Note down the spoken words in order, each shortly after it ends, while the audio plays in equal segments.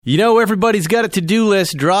You know, everybody's got a to-do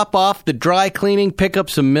list. Drop off the dry cleaning, pick up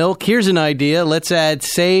some milk. Here's an idea. Let's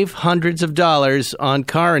save hundreds of dollars on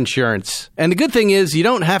car insurance. And the good thing is you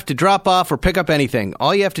don't have to drop off or pick up anything.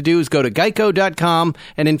 All you have to do is go to geico.com,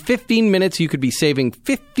 and in 15 minutes you could be saving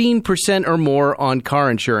 15% or more on car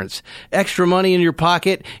insurance. Extra money in your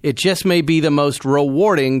pocket. It just may be the most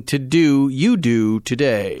rewarding to-do you do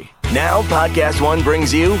today. Now Podcast One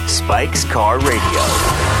brings you Spike's Car Radio.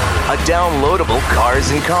 A downloadable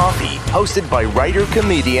cars and coffee, hosted by writer,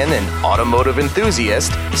 comedian, and automotive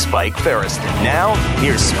enthusiast, Spike Ferriston. Now,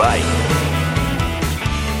 here's Spike.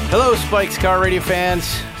 Hello, Spike's Car Radio fans.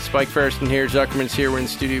 Spike Ferriston here. Zuckerman's here. We're in the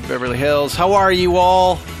studio of Beverly Hills. How are you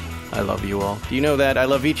all? I love you all. Do you know that? I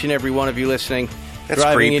love each and every one of you listening. That's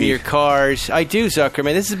driving creepy. in your cars. I do,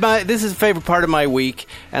 Zuckerman. This is a favorite part of my week,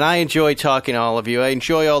 and I enjoy talking to all of you. I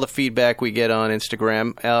enjoy all the feedback we get on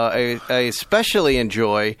Instagram. I especially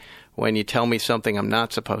enjoy when you tell me something I'm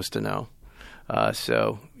not supposed to know.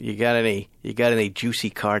 So you got any juicy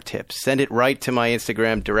car tips? Send it right to my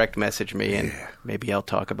Instagram. Direct message me, and maybe I'll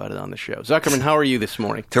talk about it on the show. Zuckerman, how are you this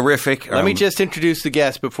morning? Terrific. Let me just introduce the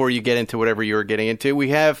guest before you get into whatever you're getting into.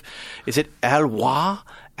 We have, is it Alois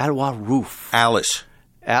Ruf? Alice.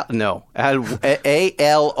 A-L-O-I,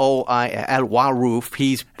 Alois Ruf.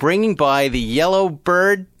 He's bringing by the Yellow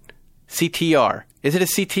Bird CTR. Is it a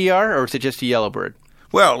CTR or is it just a Yellow Bird?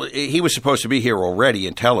 Well, he was supposed to be here already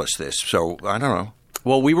and tell us this, so I don't know.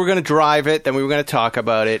 Well, we were going to drive it, then we were going to talk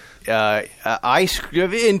about it.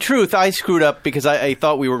 In truth, I screwed up because I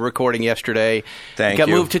thought we were recording yesterday. Thank you. Got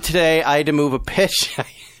you. moved to today. I had to move a pitch.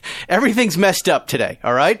 Everything's messed up today,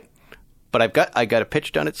 all right? But I got a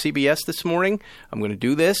pitch done at CBS this morning. I'm going to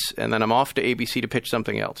do this, and then I'm off to ABC to pitch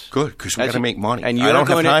something else. Good, because we got to make money. And I don't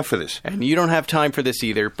have time for this. And you don't have time for this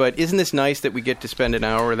either. But isn't this nice that we get to spend an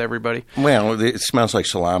hour with everybody? Well, it smells like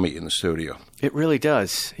salami in the studio. It really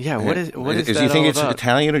does. Yeah, what is that Do you think all it's about?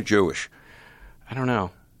 Italian or Jewish? I don't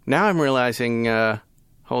know. Now I'm realizing,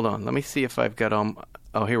 hold on, let me see if I've got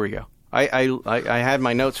oh, here we go. I had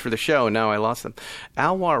my notes for the show, and now I lost them.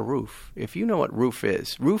 Alois Ruf, if you know what Ruf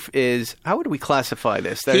is, how would we classify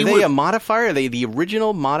this? Are they a modifier? Are they the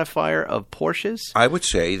original modifier of Porsches? I would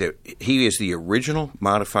say that he is the original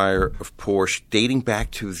modifier of Porsche dating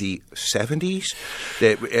back to the 70s.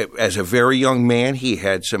 That as a very young man, he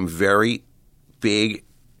had some very big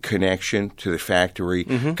connection to the factory,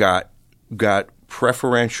 got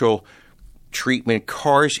preferential treatment,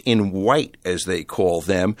 cars in white, as they call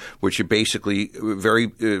them, which are basically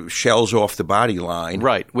very shells off the body line.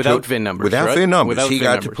 Right, without VIN numbers. Without right? VIN numbers. Without he VIN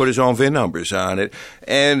got numbers. to put his own VIN numbers on it.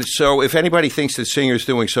 And so if anybody thinks that Singer's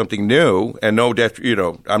doing something new, and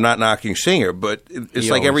I'm not knocking Singer, but it's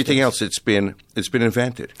like everything else, it's been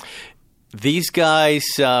invented. These guys,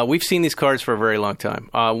 we've seen these cars for a very long time.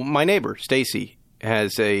 My neighbor, Stacy,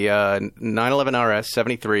 has a 911 RS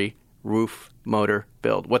 73 Ruf motor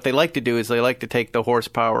build. What they like to do is they like to take the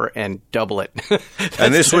horsepower and double it.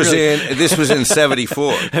 And this was in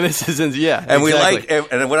 74. And this is in, yeah. And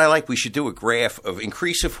exactly. and what I like, we should do a graph of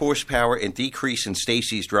increase of horsepower and decrease in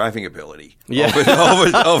Stacy's driving ability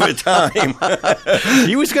over time.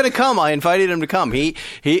 He was going to come. I invited him to come.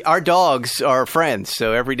 Our dogs are friends.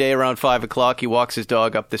 So every day around 5 o'clock, he walks his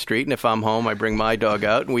dog up the street. And if I'm home, I bring my dog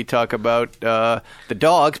out and we talk about the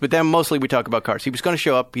dogs. But then mostly we talk about cars. He was going to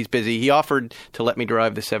show up. He's busy. He offered to let me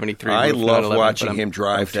drive the 73. I Ruf love 911, watching him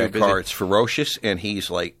drive that busy. car. It's ferocious, and he's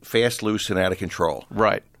like fast, loose, and out of control.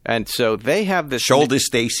 Right. And so they have this... Shoulder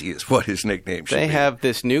Stacy is what his nickname should be. They have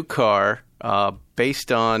this new car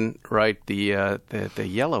based on, the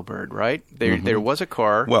Yellow Bird, right? There was a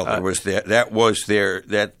car... Well, there was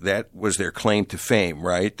that was their claim to fame,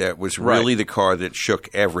 right? That was really the car that shook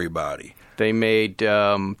everybody. They made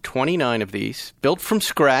 29 of these, built from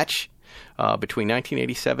scratch, between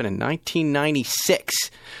 1987 and 1996.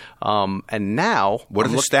 And now... What are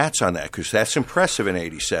the stats on that? Because that's impressive in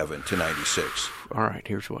 87 to 96. All right,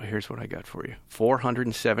 here's what I got for you.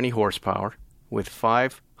 470 horsepower with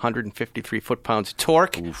 553 foot-pounds of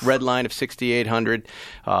torque, red line of 6,800,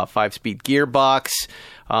 5-speed gearbox,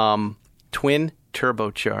 twin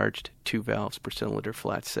turbocharged, 2 valves per cylinder,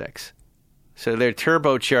 flat 6. So they're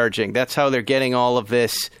turbocharging. That's how they're getting all of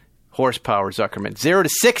this horsepower, Zuckerman. 0 to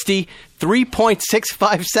 60,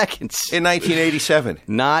 3.65 seconds. In 1987.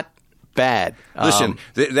 Not bad. Listen,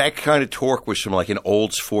 that kind of torque was from like an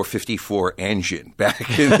Olds 454 engine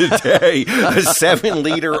back in the day. A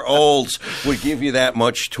 7-liter Olds would give you that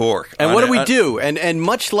much torque. And what do we do? And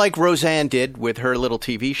much like Roseanne did with her little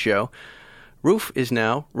TV show, Ruf is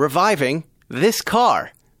now reviving this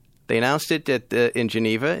car. They announced it in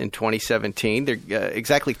Geneva in 2017. They're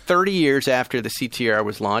exactly 30 years after the CTR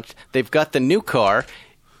was launched. They've got the new car.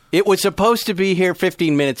 It was supposed to be here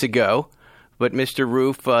 15 minutes ago, but Mr.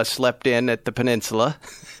 Ruf slept in at the peninsula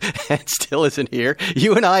and still isn't here.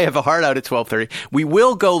 You and I have a hard out at 12:30. We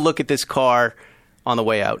will go look at this car on the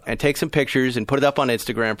way out and take some pictures and put it up on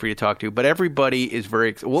Instagram for you to talk to. But everybody is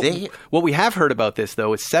very what we have heard about this,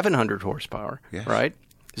 though, is 700 horsepower, right?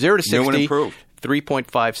 0 to 60, New and improved.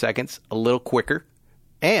 3.5 seconds, a little quicker.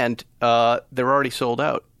 And they're already sold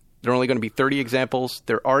out. There are only going to be 30 examples.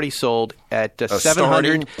 They're already sold at a 700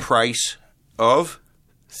 starting price of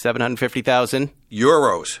 750,000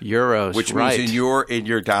 euros, which right. means in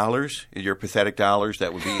your dollars, in your pathetic dollars,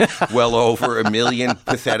 that would be well over $1 million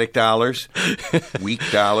pathetic dollars,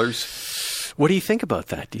 weak dollars. What do you think about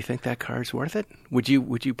that? Do you think that car is worth it? Would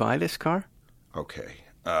you buy this car? Okay,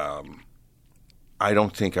 I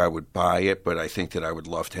don't think I would buy it, but I think that I would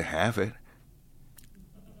love to have it.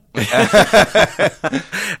 And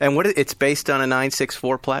it's based on a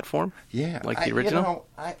 964 platform? Yeah. Like the original?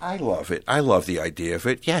 I love it. I love the idea of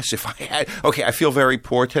it. Yes, if I had... Okay, I feel very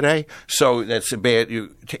poor today, so that's a bad...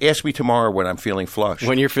 ask me tomorrow when I'm feeling flush.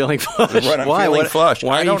 When you're feeling flush? When I'm feeling flush.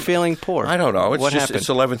 Why are you feeling poor? I don't know. What happened? It's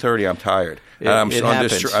 11:30. I'm tired. It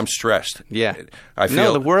happens. I'm stressed. Yeah. I feel...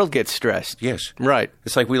 No, the world gets stressed. Yes. Right.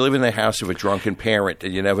 It's like we live in the house of a drunken parent,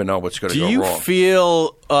 and you never know what's going to go wrong. Do you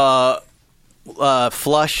feel...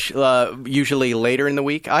 flush usually later in the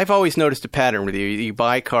week? I've always noticed a pattern with you. You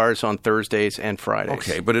buy cars on Thursdays and Fridays.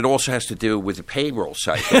 Okay, but it also has to do with the payroll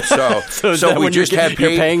cycle. So, so we just had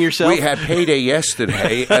you're paying yourself? We had payday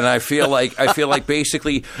yesterday, and I feel like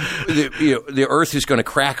basically the earth is going to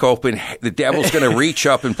crack open. The devil's going to reach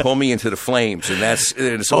up and pull me into the flames, and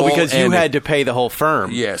it's all because you had to pay the whole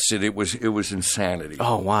firm. Yes, and it was insanity.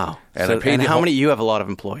 Oh wow! And how many? You have a lot of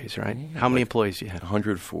employees, right? How many employees do you have?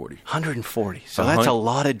 140. 140. So that's a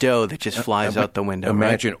lot of dough that just flies out the window.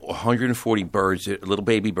 Imagine 140 birds, little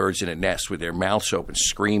baby birds in a nest with their mouths open,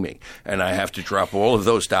 screaming, and I have to drop all of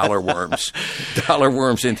those dollar worms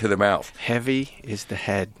into the mouth. Heavy is the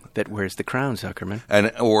head that wears the crown,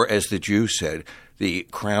 Zuckerman. Or as the Jew said, the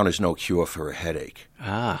crown is no cure for a headache.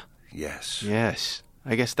 Ah. Yes. Yes.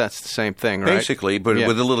 I guess that's the same thing, right? Basically, but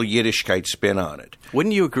with a little Yiddishkeit spin on it.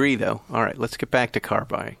 Wouldn't you agree, though? All right, let's get back to car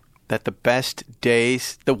buying. That the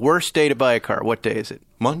worst day to buy a car, what day is it?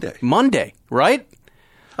 Monday, right?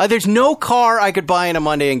 There's no car I could buy on a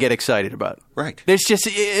Monday and get excited about. Right. There's just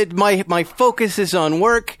my focus is on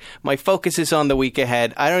work. My focus is on the week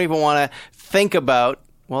ahead. I don't even want to think about.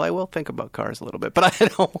 Well, I will think about cars a little bit, but I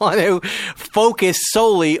don't want to focus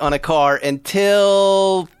solely on a car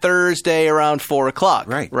until Thursday around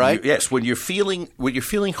 4:00. Right. Yes. When you're feeling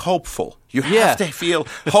hopeful, you have to feel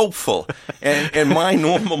hopeful. And my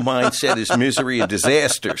normal mindset is misery and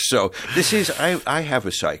disaster. So this is I have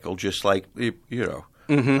a cycle, just like I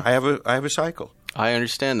have a cycle. I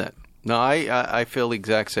understand that. No, I feel the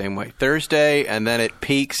exact same way. Thursday, and then it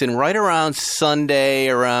peaks, and right around Sunday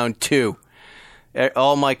around 2.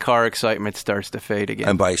 All my car excitement starts to fade again.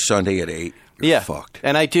 And by Sunday at 8, you're fucked.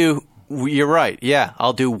 And you're right. Yeah,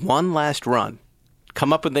 I'll do one last run.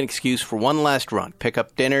 Come up with an excuse for one last run. Pick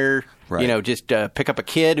up dinner, just pick up a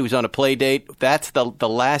kid who's on a play date. That's the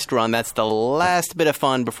last run. That's the last bit of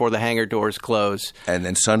fun before the hangar doors close. And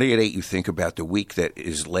then Sunday at 8, you think about the week that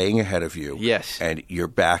is laying ahead of you. Yes. And you're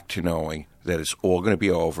back to knowing that it's all going to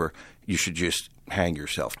be over. You should just hang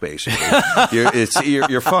yourself, basically.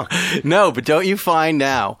 You're fucked. No, but don't you find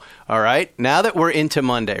now, all right? Now that we're into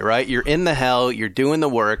Monday, right? You're in the hell. You're doing the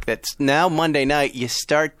work. That's now Monday night. You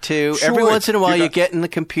start to, every once in a while, you get in the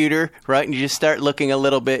computer, right? And you just start looking a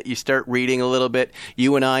little bit. You start reading a little bit.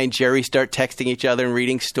 You and I and Jerry start texting each other and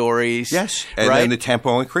reading stories. Yes. And then the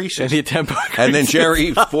tempo increases. And then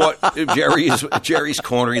Jerry's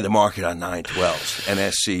cornering the market on 912s and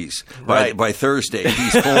SCs. By Thursday,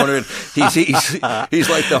 he's cornered. He's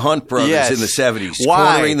like the Hunt brothers in the 70s,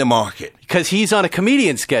 cornering the market. Because he's on a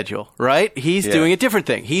comedian schedule, right? He's doing a different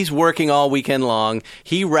thing. He's working all weekend long.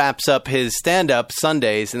 He wraps up his stand-up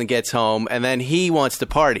Sundays and then gets home, and then he wants to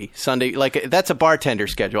party Sunday. Like, that's a bartender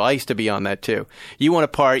schedule. I used to be on that, too. You want to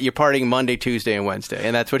party, you're partying Monday, Tuesday, and Wednesday,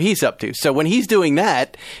 and that's what he's up to. So when he's doing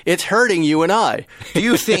that, it's hurting you and I. Do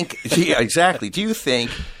you think – yeah, exactly. Do you think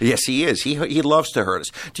 – yes, he is. He loves to hurt us.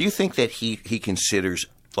 Do you think that he considers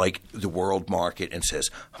 – like the world market and says,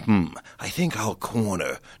 I think I'll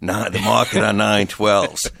corner the market on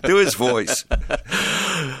 912s. Do his voice.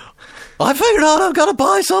 I figured out I've got to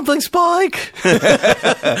buy something, Spike.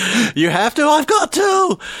 You have to? I've got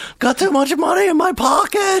to. Got too much money in my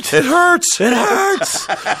pocket. It hurts. It hurts.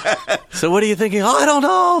 So what are you thinking? I don't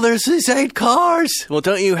know. There's these 8 cars. Well,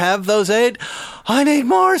 don't you have those 8? I need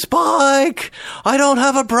more, Spike. I don't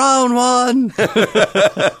have a brown one.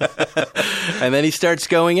 And then he starts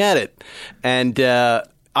going at it. And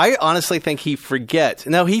I honestly think he forgets.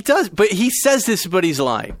 No, he does. But he says this, but he's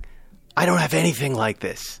lying. I don't have anything like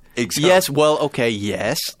this. Exactly. Yes, well, okay,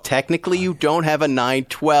 yes. Technically, you don't have a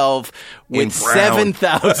 912 with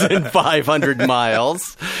 7,500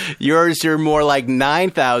 miles. Yours are more like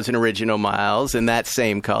 9,000 original miles in that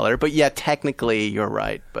same color. But yeah, technically, you're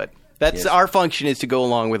right. But that's our function is to go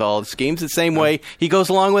along with all the schemes the same way he goes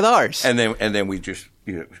along with ours. And then we just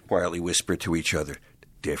quietly whisper to each other,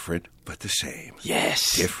 different but the same.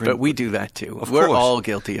 Yes, different. But we do that too. Of We're course. all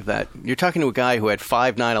guilty of that. You're talking to a guy who had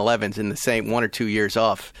 5 911s in the same 1 or 2 years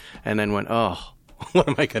off, and then went, "Oh, what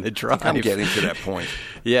am I going to drive?" I'm getting to that point.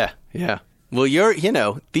 Yeah. Well,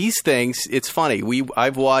 these things. It's funny.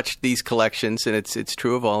 I've watched these collections, and it's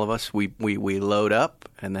true of all of us. We load up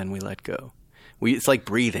and then we let go. It's like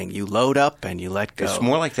breathing. You load up and you let go. It's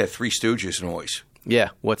more like that Three Stooges noise. Yeah.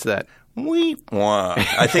 What's that?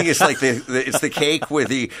 I think it's like it's the cake with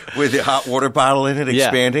the hot water bottle in it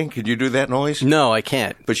expanding. Can you do that noise? No, I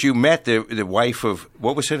can't. But you met the wife of,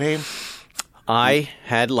 what was her name? I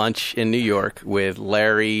had lunch in New York with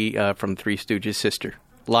Larry from Three Stooges' sister,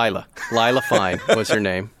 Lila. Lila Fine was her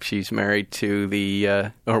name. She's married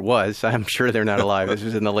to or was, I'm sure they're not alive. This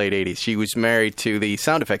was in the late 80s. She was married to the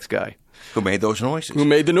sound effects guy. Who made those noises? Who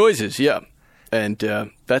made the noises, yeah. And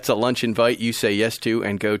that's a lunch invite you say yes to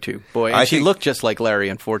and go to. Boy, and she looked just like Larry,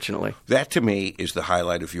 unfortunately. That, to me, is the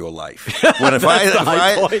highlight of your life.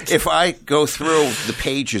 If I go through the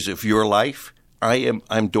pages of your life,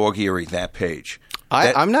 I'm dog-earing that page.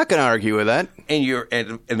 I'm not going to argue with that.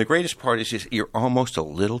 And the greatest part is you're almost a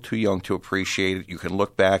little too young to appreciate it. You can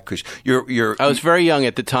look back because you're. I was very young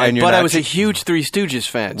at the time, but I was a huge Three Stooges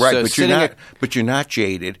fan. Right, so but you're not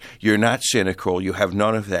jaded. You're not cynical. You have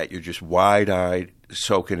none of that. You're just wide-eyed,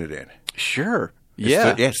 soaking it in. Sure.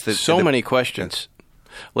 Yeah. So many questions.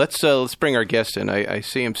 Let's bring our guest in. I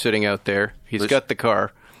see him sitting out there. He's got the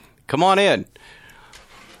car. Come on in.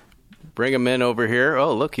 Bring him in over here.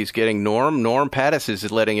 Oh, look, he's getting Norm. Norm Pattis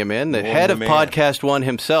is letting him in. The head of Podcast One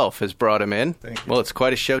himself has brought him in. Well, it's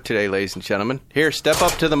quite a show today, ladies and gentlemen. Here, step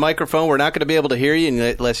up to the microphone. We're not going to be able to hear you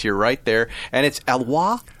unless you're right there. And it's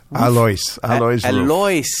Alois Ruf. Alois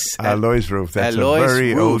Ruf. That's a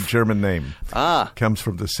very old German name. Comes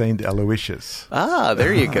from the Saint Aloysius.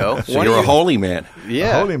 There you go. So you're a holy man.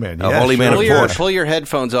 Yeah. A holy man, A holy man of Porsche. Pull your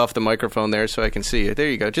headphones off the microphone there so I can see you. There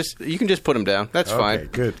you go. You can just put them down. That's fine.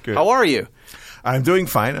 Good. How are you? I'm doing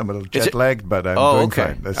fine. I'm a little jet-lagged, but I'm doing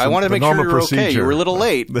fine. That's I wanted to make sure you were procedure. okay. You were a little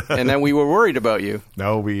late, and then we were worried about you.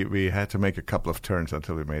 No, we had to make a couple of turns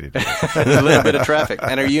until we made it. A little bit of traffic.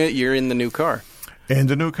 And you're in the new car? In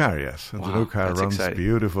the new car, yes. And the new car runs exciting.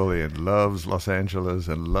 Beautifully and loves Los Angeles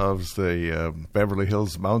and loves the Beverly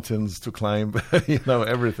Hills mountains to climb.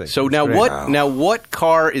 Everything. So what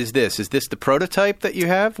car is this? Is this the prototype that you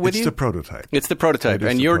have with you? It's the prototype. It's the prototype,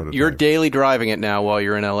 and you're daily driving it now while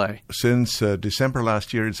you're in L.A. Since December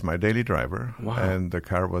last year, it's my daily driver. Wow. And the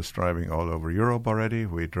car was driving all over Europe already.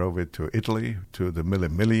 We drove it to Italy, to the Mille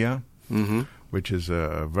Miglia. Mm-hmm. Which is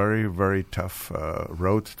a very, very tough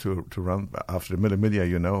road to run. After the Mille Miglia,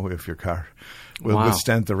 if your car will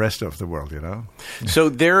withstand the rest of the world, So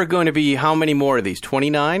there are going to be how many more of these?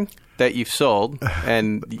 29 that you've sold?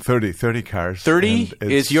 And 30 cars. 30?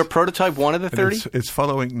 Is your prototype one of the 30? It's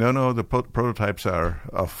following. No, the prototypes are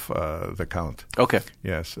of the count. Okay.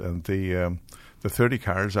 Yes, and the 30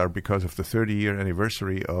 cars are because of the 30-year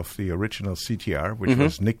anniversary of the original CTR, which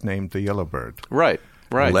was nicknamed the Yellow Bird. Right.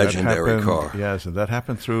 Legendary car. Yes, and that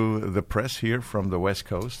happened through the press here from the West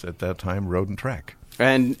Coast at that time, Road and Track.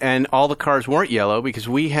 And all the cars weren't yellow because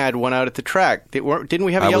we had one out at the track. Didn't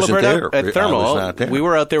we have a Yellow Bird out at Thermal? I was not there. We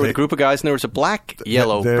were out there with a group of guys, and there was a black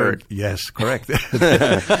Yellow Bird. Yes, correct.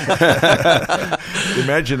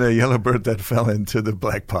 Imagine a Yellow Bird that fell into the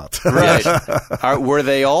black pot. Right. Were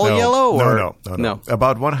they all yellow? Or? No.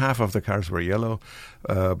 About one half of the cars were yellow,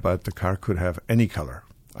 but the car could have any color.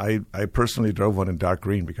 I personally drove one in dark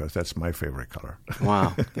green because that's my favorite color.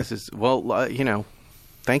 Wow. This is,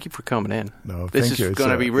 thank you for coming in. No, this is going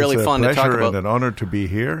to be really fun to talk about. It's a pleasure and an honor to be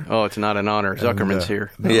here. Oh, it's not an honor. Zuckerman's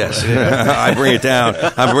here. No. Yes. I bring it down.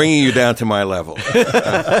 I'm bringing you down to my level.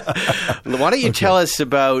 Why don't you tell us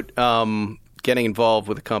about getting involved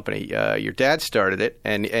with the company. Your dad started it,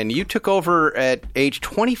 and you took over at age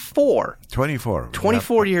 24. 24.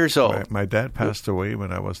 24 years old. My dad passed away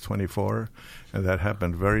when I was 24, and that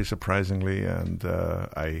happened very surprisingly, and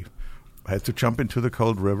I had to jump into the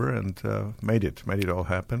cold river and made it all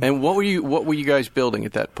happen. And what were you guys building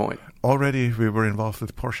at that point? Already we were involved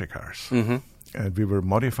with Porsche cars. Mm-hmm. And we were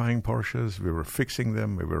modifying Porsches, we were fixing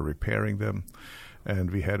them, we were repairing them.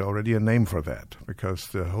 And we had already a name for that because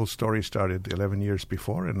the whole story started 11 years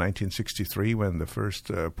before, in 1963, when the first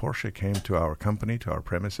Porsche came to our company, to our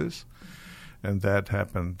premises. And that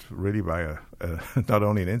happened really by not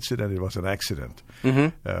only an incident, it was an accident.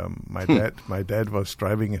 Mm-hmm. My dad was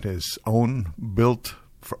driving in his own built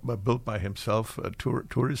by himself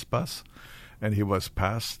tourist bus, and he was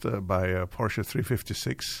passed by a Porsche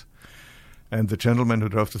 356. And the gentleman who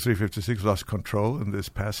drove the 356 lost control in this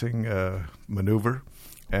passing maneuver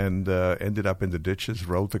and ended up in the ditches,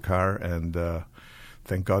 rolled the car, and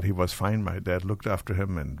thank God he was fine. My dad looked after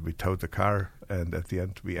him, and we towed the car. And at the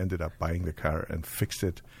end, we ended up buying the car and fixed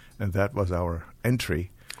it. And that was our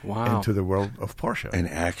entry into the world of Porsche. And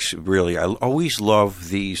really, I always love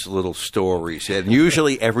these little stories. And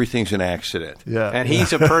usually everything's an accident. Yeah. And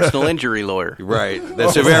he's a personal injury lawyer. Right.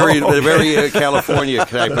 That's a very California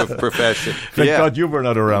type of profession. Thank God you were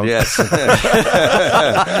not around. Yes.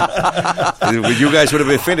 You guys would have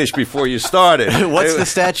been finished before you started. What's the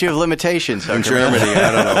statute of limitations? In Germany,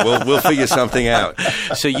 I don't know. We'll figure something out.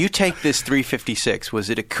 So you take this 356. Was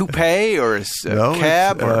it a coupe or a No,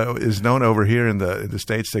 cab? It's known over here in the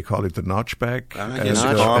States. They call it the notchback.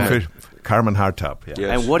 Notchback. Carmen hardtop. Yeah. Yes.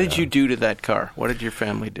 And what did you do to that car? What did your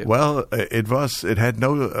family do? Well, it had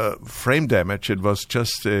no frame damage. It was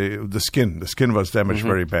just the skin. The skin was damaged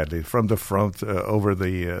very badly from the front over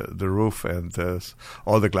the roof, and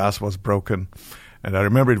all the glass was broken. And I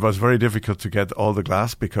remember it was very difficult to get all the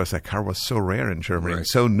glass because that car was so rare in Germany, and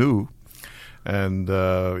so new. And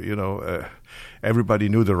everybody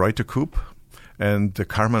knew the Reuter Coupe. And the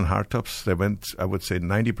Carmen hardtops, they went, I would say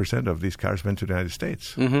 90% of these cars went to the United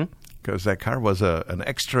States. Because that car was an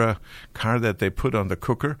extra car that they put on the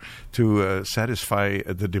cooker to satisfy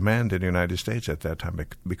the demand in the United States at that time,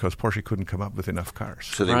 because Porsche couldn't come up with enough cars.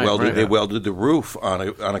 So they welded the roof on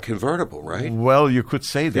a convertible, right? Well, you could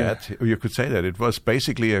say that. Yeah. You could say that. It was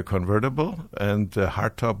basically a convertible, and the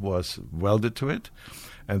hardtop was welded to it.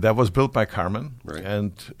 And that was built by Carmen,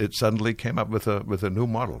 and it suddenly came up with a new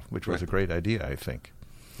model, which was a great idea, I think.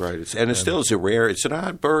 Right, it's an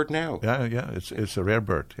odd bird now. Yeah, it's a rare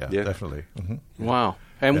bird. Yeah. Definitely. Mm-hmm. Wow.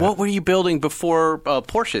 And what were you building before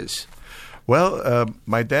Porsches? Well,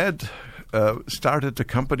 my dad started the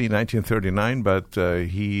company in 1939, but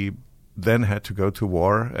he then had to go to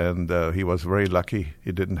war, and he was very lucky.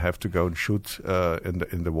 He didn't have to go and shoot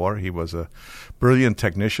in the war. He was a brilliant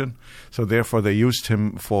technician, so therefore they used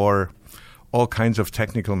him for all kinds of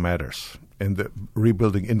technical matters in the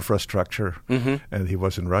rebuilding infrastructure, and he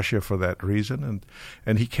was in Russia for that reason.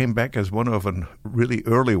 And he came back as one of the really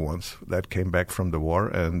early ones that came back from the war,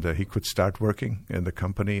 and he could start working in the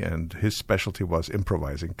company, and his specialty was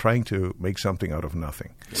improvising, trying to make something out of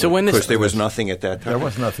nothing. So when because there was nothing at that time. There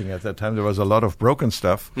was nothing at that time. There was a lot of broken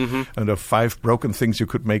stuff, and of 5 broken things, you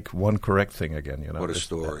could make one correct thing again. What a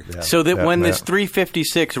story. So that when this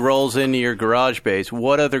 356 rolls into your garage base,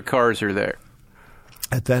 what other cars are there?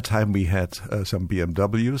 At that time, we had some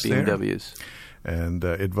BMWs there. BMWs. And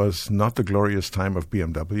it was not the glorious time of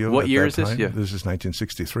BMW. What year is this? this? Yeah. This is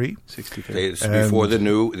 1963. 63. It's before the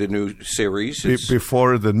new series.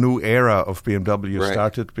 Before the new era of BMW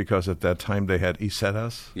started, because at that time they had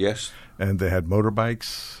Isetas. Yes. And they had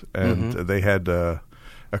motorbikes, and they had a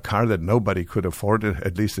car that nobody could afford,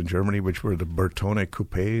 at least in Germany, which were the Bertone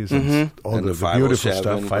coupes and all and the beautiful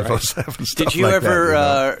stuff, 507 stuff.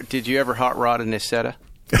 Did you ever hot rod an Isetta?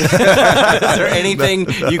 Is there anything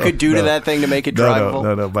you could do to that thing to make it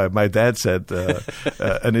drivable? No. My dad said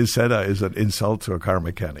an Isetta is an insult to a car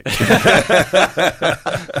mechanic.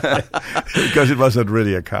 Because it wasn't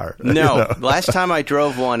really a car. No. Last time I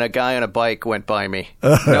drove one, a guy on a bike went by me.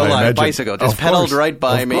 No lie, a bicycle. Just pedaled right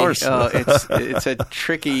by me. It's a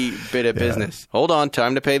tricky bit of business. Hold on,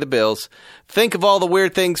 time to pay the bills. Think of all the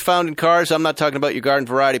weird things found in cars. I'm not talking about your garden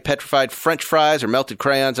variety petrified French fries or melted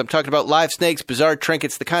crayons. I'm talking about live snakes, bizarre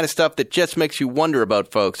trinkets, the kind of stuff that just makes you wonder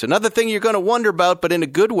about, folks. Another thing you're going to wonder about, but in a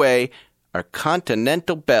good way, are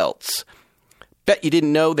continental belts. Bet you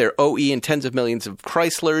didn't know they're OE in tens of millions of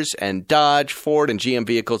Chryslers and Dodge, Ford, and GM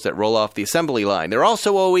vehicles that roll off the assembly line. They're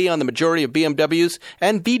also OE on the majority of BMWs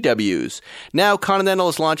and VWs. Now, Continental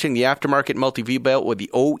is launching the aftermarket multi-V belt with the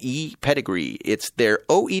OE pedigree. It's their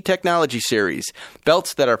OE technology series.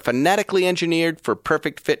 Belts that are phonetically engineered for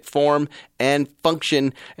perfect fit, form, and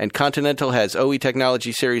function. And Continental has OE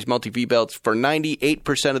technology series multi-V belts for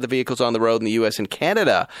 98% of the vehicles on the road in the U.S. and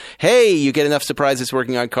Canada. Hey, you get enough surprises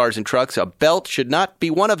working on cars and trucks. A belt should not be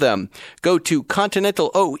one of them. Go to Continental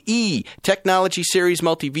OE Technology Series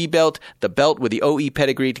Multi-V Belt, the belt with the OE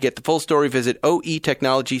pedigree. To get the full story, visit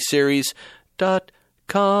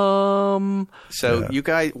oetechnologyseries.com. So you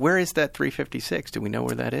guys, where is that 356? Do we know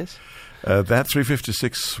where that is? That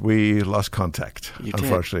 356, we lost contact,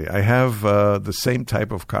 unfortunately. I have the same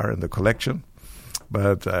type of car in the collection.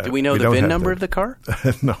 But do we know the VIN number of the car?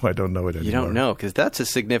 No, I don't know it anymore. You don't know, because that's a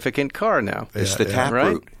significant car now. It's the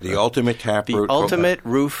Taproot, the ultimate Taproot. The ultimate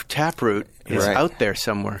Ruf Taproot is out there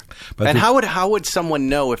somewhere. But how would someone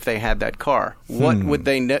know if they had that car? What would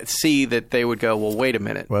they see that they would go, well, wait a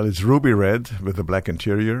minute? Well, it's ruby red with a black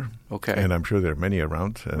interior. Okay. And I'm sure there are many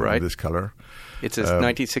around in this color. It's a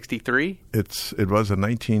 1963? It was a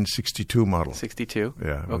 1962 model. 62?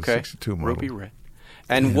 Yeah, it was a 62 model. Ruby red.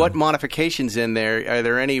 And what modifications in there? Are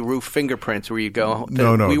there any Ruf fingerprints where you go,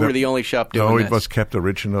 No. We were the only shop doing this? No, it was kept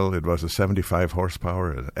original. It was a 75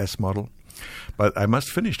 horsepower, an S model. But I must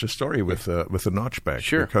finish the story with the notchback.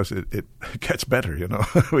 Sure. Because it gets better,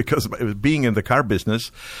 because being in the car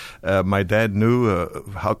business, my dad knew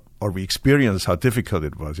we experienced how difficult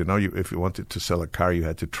it was. If you wanted to sell a car, you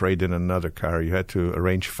had to trade in another car. You had to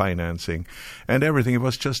arrange financing and everything. It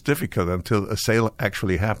was just difficult until a sale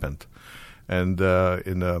actually happened. And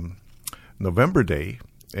in November Day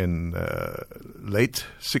in late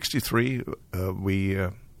 '63, we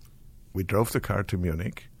drove the car to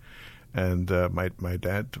Munich, and my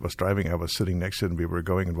dad was driving. I was sitting next to him. We were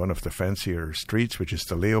going in one of the fancier streets, which is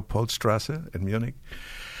the Leopoldstrasse in Munich.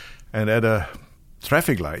 And at a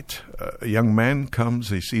traffic light, a young man comes.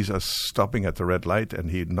 He sees us stopping at the red light,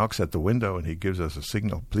 and he knocks at the window, and he gives us a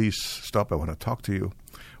signal. Please stop. I want to talk to you.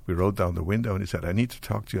 We rolled down the window, and he said, I need to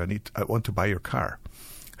talk to you. I want to buy your car.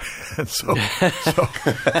 And so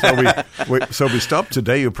we stopped.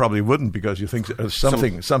 Today you probably wouldn't, because you think there's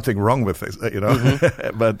something wrong with this,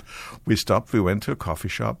 Mm-hmm. But we stopped. We went to a coffee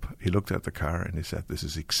shop. He looked at the car, and he said, this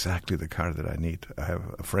is exactly the car that I need. I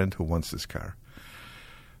have a friend who wants this car.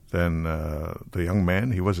 Then the young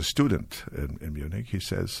man, he was a student in Munich. He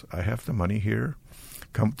says, I have the money here.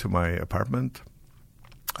 Come to my apartment.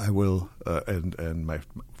 I will,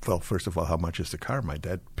 first of all, how much is the car? My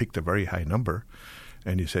dad picked a very high number,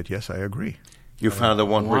 and he said, yes, I agree. You found the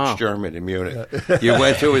one rich German in Munich. You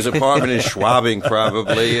went to his apartment in Schwabing,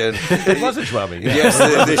 probably. And it wasn't Schwabing. Yes,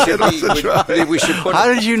 we should put.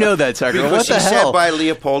 How did you know that, Zuckerman? Because what the he hell? said by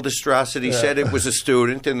Leopoldstrasse, and he said it was a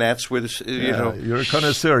student, and that's where You're a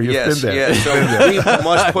connoisseur. You've been there. Yes, so we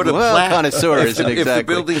must put a plaque. Connoisseur isn't exactly. If the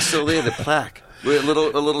building's still there, the plaque. A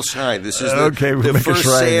little sign. This is the first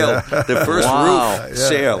sale, the first Ruf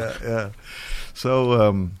sale. Yeah.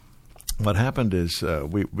 So what happened is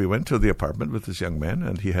we went to the apartment with this young man,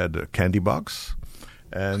 and he had a candy box,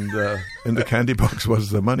 and in the candy box was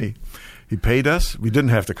the money. He paid us. We didn't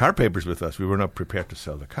have the car papers with us. We were not prepared to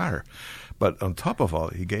sell the car. But on top of all,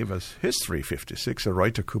 he gave us his 356, a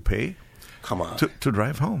Reuter Coupe. Come on. To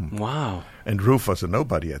drive home. Wow. And Ruf was a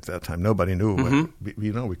nobody at that time. Nobody knew.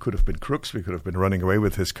 We could have been crooks. We could have been running away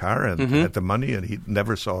with his car and had the money, and he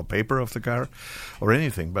never saw a paper of the car or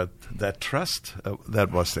anything. But that trust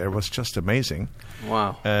that was there was just amazing.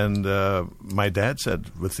 Wow. And my dad said,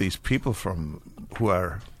 with these people who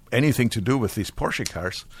are anything to do with these Porsche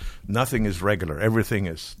cars, nothing is regular. Everything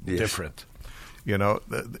is different.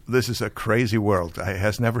 This is a crazy world. I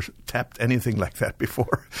has never tapped anything like that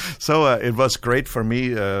before. So it was great for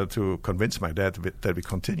me to convince my dad that we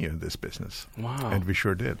continue in this business. Wow. And we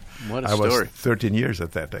sure did. What a story. story. I was 13 years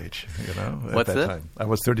at that age, What's at that time. I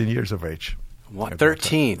was 13 years of age. What,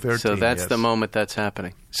 13? 13, so that's yes. the moment that's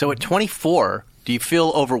happening. So at 24, do you feel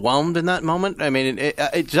overwhelmed in that moment? I mean,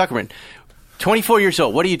 Zuckerman, 24 years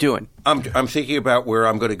old, what are you doing? I'm thinking about where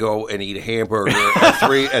I'm going to go and eat a hamburger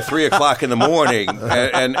at 3 o'clock in the morning,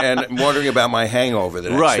 and wondering about my hangover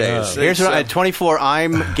the next day. Here's what at 24,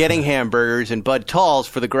 I'm getting hamburgers and Bud Talls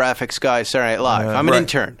for the graphics guy Saturday Night Live. I'm an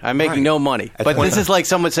intern. I'm making no money. But this is like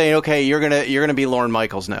someone saying, "Okay, you're gonna be Lorne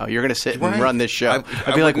Michaels now. You're gonna sit and run this show."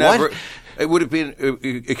 I'd be like, "What?" It would have been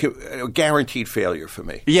a guaranteed failure for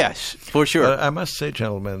me. Yes, for sure. I must say,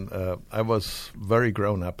 gentlemen, I was very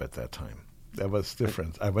grown up at that time. That was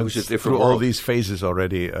different. I went a different through all world. these phases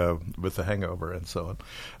already with the hangover and so on.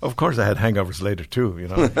 Of course, I had hangovers later too.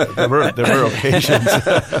 There were occasions,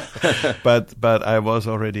 but I was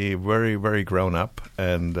already very, very grown up.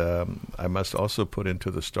 And I must also put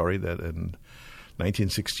into the story that in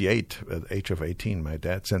 1968, at the age of 18, my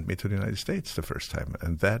dad sent me to the United States the first time,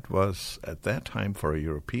 and that was at that time for a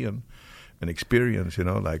European an experience,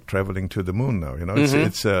 like traveling to the moon now. It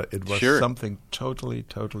was something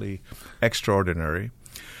totally extraordinary.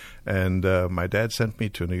 And my dad sent me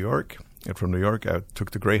to New York, and from New York I took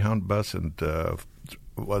the Greyhound bus and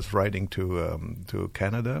was riding to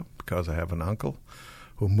Canada because I have an uncle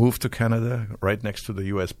who moved to Canada right next to the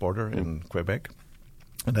U.S. border in Quebec.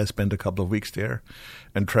 And I spent a couple of weeks there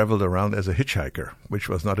and traveled around as a hitchhiker, which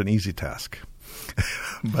was not an easy task.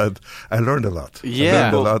 But I learned a lot. Yeah. I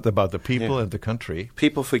learned a lot about the people and the country.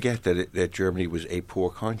 People forget that Germany was a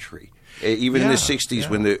poor country. Even in the 60s,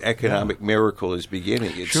 when the economic miracle is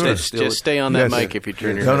beginning. It's still just stay on that mic if you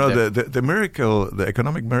turn your head down. The miracle, the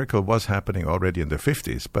economic miracle was happening already in the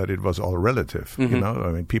 50s, but it was all relative.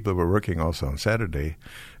 People were working also on Saturday,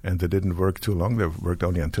 and they didn't work too long. They worked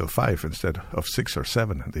only until 5 instead of 6 or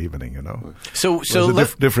 7 in the evening, So it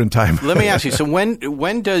was a different time. Let me ask you, so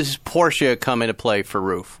when does Porsche come into play for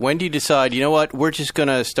Ruf? When do you decide, you know what, we're just going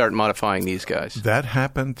to start modifying these guys? That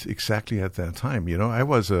happened exactly at that time. I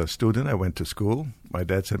was a student. I went to school. My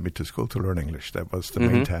dad sent me to school to learn English. That was the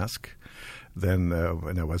main task. Then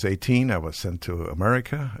when I was 18, I was sent to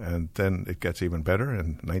America, and then it gets even better.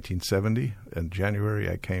 In 1970, in January,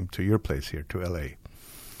 I came to your place here, to L.A.,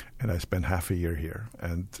 and I spent half a year here.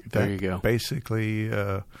 And there you go. Basically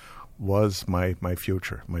was my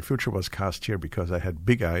future. My future was cast here because I had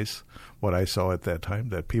big eyes, what I saw at that time,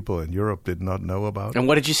 that people in Europe did not know about. And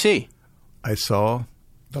what did you see? I saw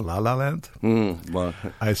the La La Land.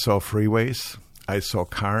 I saw freeways. I saw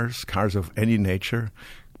cars of any nature,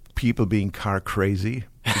 people being car crazy,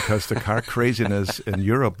 because the car craziness in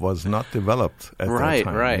Europe was not developed at that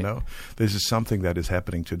time. Right. This is something that is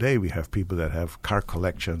happening today. We have people that have car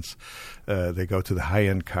collections. They go to the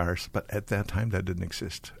high-end cars. But at that time, that didn't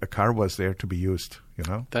exist. A car was there to be used,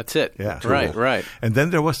 That's it. Yeah. Right. And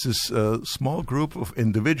then there was this small group of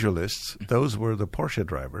individualists. Those were the Porsche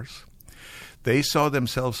drivers. They saw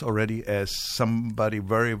themselves already as somebody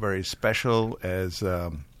very, very special, as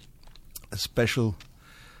a special,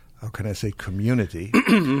 how can I say, community.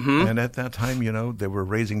 And at that time, they were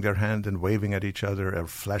raising their hand and waving at each other or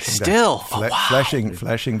flashing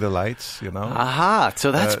flashing the lights, Aha!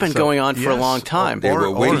 So that's been going on for a long time.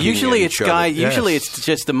 Usually it's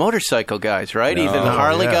just the motorcycle guys, right? Either the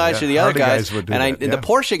Harley guys or the other guys. And the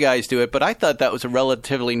Porsche guys do it, but I thought that was a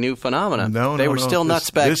relatively new phenomenon. They were still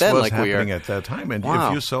nuts back then, like we are. This was happening at that time. And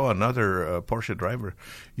if you saw another Porsche driver,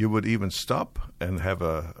 you would even stop and have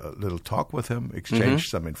a little talk with him, exchange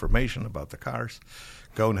some information about the cars,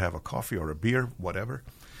 go and have a coffee or a beer, whatever.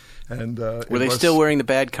 And were they still wearing the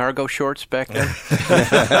bad cargo shorts back then?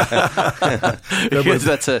 Because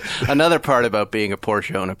that's another part about being a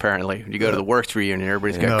Porsche owner, apparently. You go to the works reunion,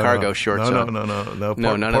 everybody's got cargo shorts on. No.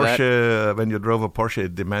 None of that? When you drove a Porsche,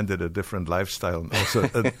 it demanded a different lifestyle and also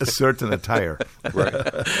a certain attire. Right.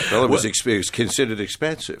 Well, it was considered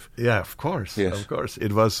expensive. Yeah, of course. Yes. Of course.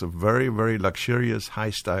 It was a very, very luxurious,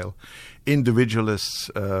 high-style,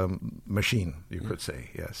 individualist machine, you could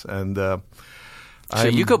say, yes. And so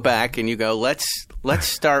you go back and you go, let's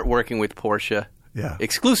start working with Porsche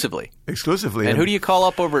exclusively. And who do you call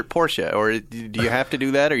up over at Porsche? Or do you have to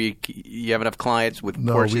do that? Or you have enough clients with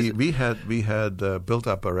Porsche? No, we had built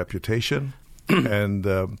up a reputation, and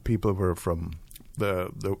people were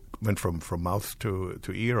went from mouth to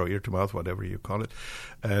ear or ear to mouth, whatever you call it.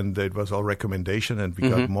 And it was all recommendation, and we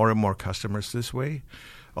got more and more customers this way,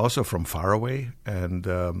 also from far away. And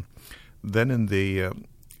then in the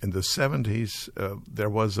 70s, there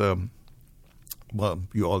was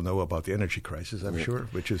you all know about the energy crisis, I'm sure,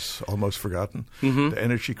 which is almost forgotten. The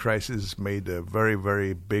energy crisis made a very,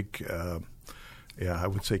 very big, I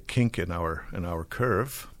would say, kink in our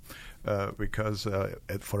curve, because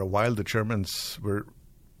for a while the Germans were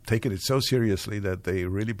taking it so seriously that they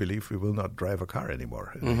really believe we will not drive a car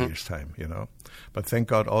anymore in a year's time, But thank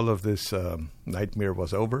God all of this nightmare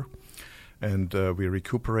was over, and we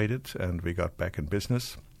recuperated and we got back in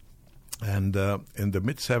business. And in the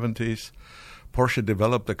mid-70s, Porsche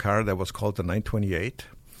developed a car that was called the 928.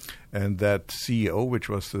 And that CEO, which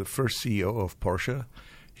was the first CEO of Porsche,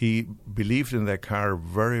 he believed in that car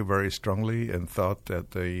very, very strongly and thought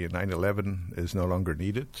that the 911 is no longer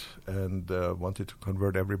needed, and wanted to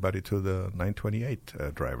convert everybody to the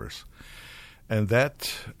 928 drivers. And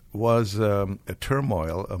that was a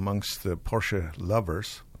turmoil amongst the Porsche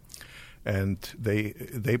lovers. And they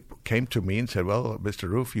came to me and said, well, Mr.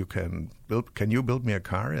 Ruf, can you build me a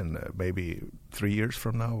car in maybe 3 years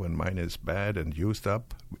from now when mine is bad and used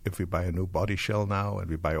up? If we buy a new body shell now and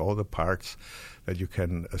we buy all the parts, that you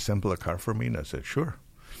can assemble a car for me? And I said, sure.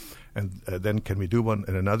 And then can we do one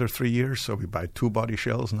in another 3 years? So we buy 2 body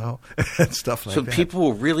shells now and stuff like that. So people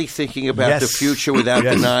were really thinking about the future without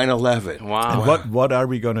the 911. Wow. And what are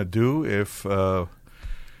we going to do if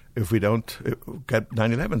we don't get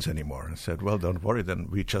 911s anymore? And said, well, don't worry, then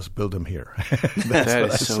we just build them here.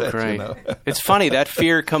 That is so great. It's funny, that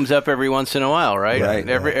fear comes up every once in a while, right? Right.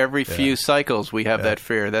 Every few cycles we have that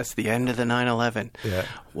fear. That's the end of the 911. Yeah.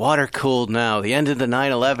 Water-cooled now, the end of the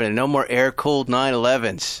 911, and no more air-cooled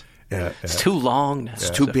 911s. Yeah, It's too long now. It's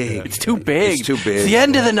too big. It's too big. It's too big. It's the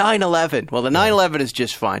end of the 911. Well, the 911 is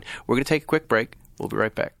just fine. We're going to take a quick break. We'll be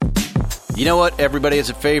right back. You know what? Everybody has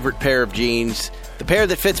a favorite pair of jeans. The pair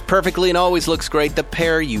that fits perfectly and always looks great. The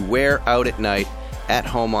pair you wear out at night, at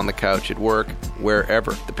home, on the couch, at work,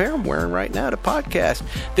 wherever. The pair I'm wearing right now to podcast.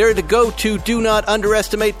 They're the go-to. Do not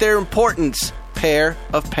underestimate their importance. Pair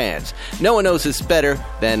of pants. No one knows this better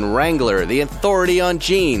than Wrangler, the authority on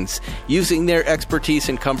jeans, using their expertise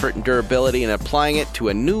in comfort and durability and applying it to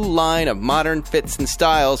a new line of modern fits and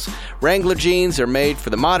styles. Wrangler jeans are made for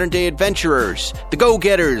the modern-day adventurers, the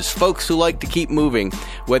go-getters, folks who like to keep moving.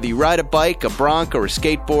 Whether you ride a bike, a bronc, or a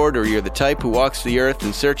skateboard, or you're the type who walks the earth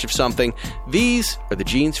in search of something, these are the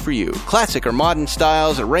jeans for you. Classic or modern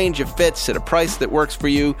styles, a range of fits at a price that works for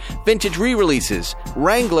you, vintage re-releases.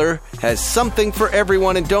 Wrangler has something for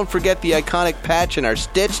everyone, and don't forget the iconic patch in our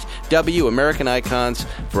stitched W American icons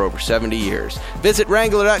for over 70 years. Visit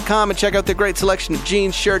Wrangler.com and check out the great selection of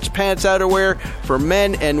jeans, shirts, pants, outerwear for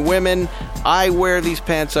men and women. I wear these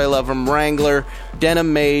pants. I love them. Wrangler,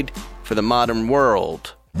 denim made for the modern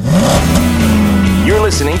world. You're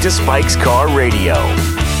listening to Spike's Car Radio.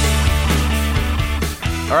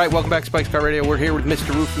 All right, welcome back to Spike's Car Radio. We're here with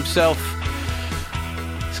Mr. Ruf himself.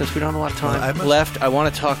 Since we don't have a lot of time left, I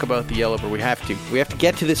want to talk about the Yellow Bird. We have to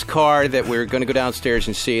get to this car that we're going to go downstairs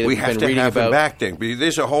and see. That We we've have been to reading have about. him back then.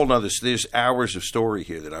 There's a whole nother. There's hours of story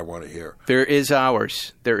here that I want to hear. There is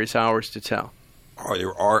hours. There is hours to tell. Oh,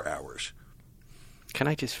 there are hours. Can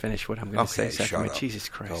I just finish what I'm going to say a second? Shut up. Jesus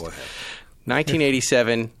Christ. Go ahead.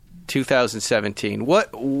 1987, 2017.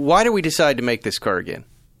 Why do we decide to make this car again?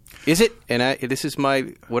 Is it, and this is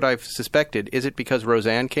what I've suspected, is it because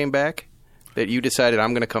Roseanne came back that you decided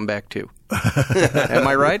I'm going to come back too? Am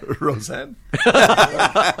I right? Roseanne?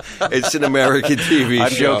 It's an American TV show.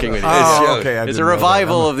 I'm joking with you. Oh, okay. There's a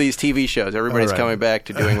revival of these TV shows. Everybody's coming back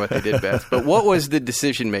to doing what they did best. But what was the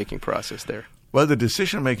decision-making process there? Well, the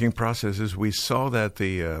decision-making process is we saw that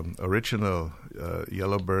the original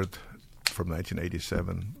Yellow Bird from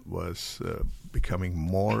 1987 was becoming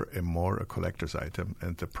more and more a collector's item,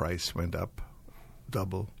 and the price went up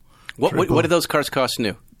double. What did those cars cost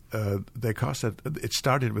new? They cost it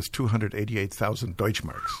started with 288,000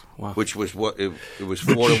 Deutschmarks. Wow. Which was what? It was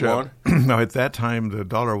 4 to 1? Now, at that time, the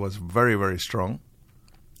dollar was very, very strong.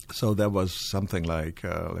 So that was something like,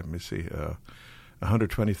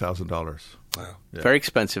 $120,000. Wow. Yeah. Very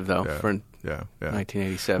expensive, though, for Yeah.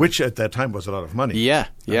 1987. Which at that time was a lot of money. Yeah.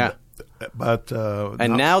 But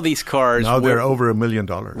And now these cars... Now they're over $1 million.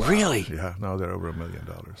 Really? Yeah, now they're over $1 million.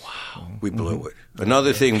 Wow. We blew it.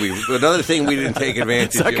 Another thing we didn't take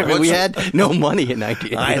advantage of. Zuckerman, we had no money in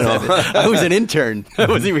 1987. I know. I was an intern. I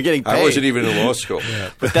wasn't even getting paid. I wasn't even in law school.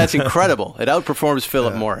 But that's incredible. It outperforms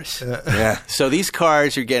Philip Morris. Yeah. So these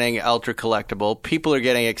cars are getting ultra collectible. People are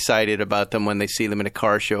getting excited about them when they see them in a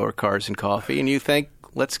car show or Cars and Coffee. And you think,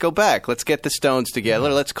 let's go back. Let's get the Stones together.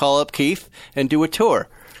 Let's call up Keith and do a tour.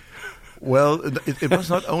 Well, it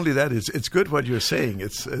was not only that. It's good what you're saying.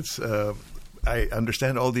 It's I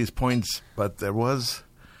understand all these points, but there was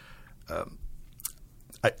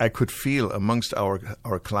I could feel amongst our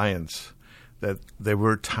clients that they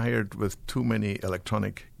were tired with too many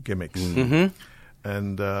electronic gimmicks, and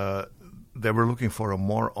they were looking for a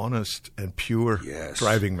more honest and pure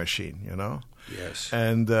driving machine. You know. Yes.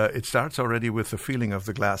 And it starts already with the feeling of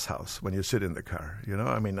the glass house when you sit in the car. You know,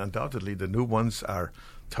 I mean, undoubtedly the new ones are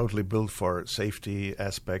totally built for safety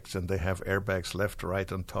aspects, and they have airbags left, right,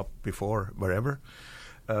 on top, before, wherever,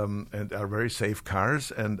 and are very safe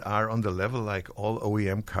cars and are on the level like all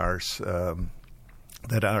OEM cars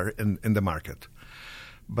that are in the market.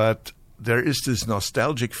 But there is this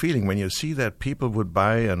nostalgic feeling when you see that people would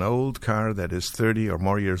buy an old car that is 30 or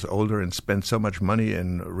more years older and spend so much money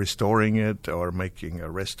in restoring it or making a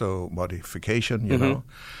resto modification, you know.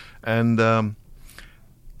 And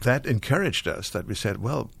that encouraged us, that we said,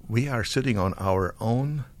 well, we are sitting on our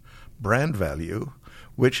own brand value,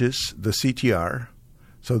 which is the CTR,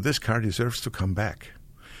 So this car deserves to come back.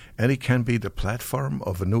 And it can be the platform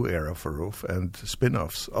of a new era for Ruf, and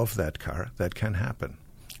spin-offs of that car that can happen.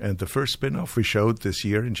 And the first spin-off we showed this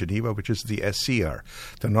year in Geneva, which is the SCR,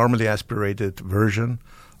 the normally aspirated version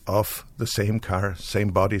of the same car, same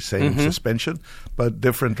body, same suspension, but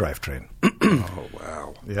different drivetrain. Oh,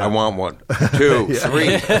 wow. Yeah. I want one. 2,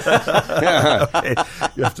 3. Okay.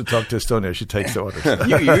 You have to talk to Estonia. She takes the orders.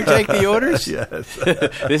 You take the orders? Yes.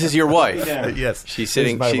 This is your wife. Yes. She's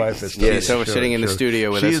sitting. This is my wife, She's sitting in the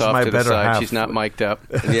studio with us off to the side. She's not mic'd up.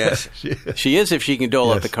 Yes. She is if she can dole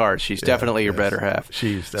up Yes. the cards. She's definitely your better half.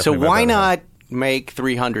 She's definitely so my why better not make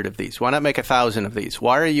 300 of these? Why not make 1,000 of these?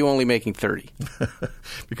 Why are you only making 30?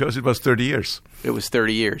 Because it was 30 years. It was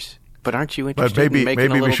 30 years. But aren't you But interested in making a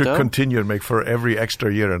maybe little we should dough? continue and make for every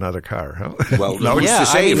extra year another car. Huh? Well, No, who's yeah, to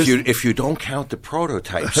say I mean, if you don't count the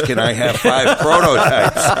prototypes, can I have 5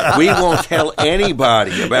 prototypes? We won't tell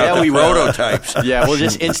anybody about the we will. prototypes. Yeah, we'll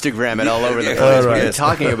just Instagram it all over the place. All What are you right.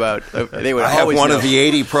 talking about? They would I have always one know. of the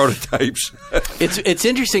 80 prototypes. It's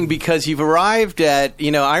interesting because you've arrived at,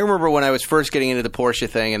 I remember when I was first getting into the Porsche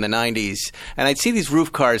thing in the 90s, and I'd see these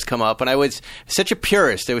Ruf cars come up, and I was such a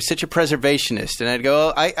purist, I was such a preservationist, and I'd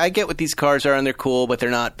go, I get what these cars are, and they're cool, but they're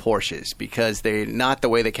not Porsches because they're not the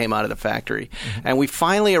way they came out of the factory. And we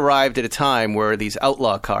finally arrived at a time where these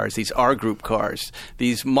outlaw cars, these R Group cars,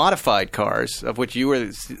 these modified cars, of which you were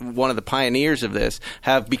one of the pioneers of this,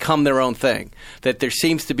 have become their own thing. That there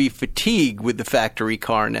seems to be fatigue with the factory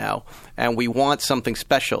car now. And we want something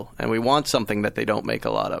special, and we want something that they don't make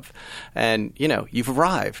a lot of. And, you've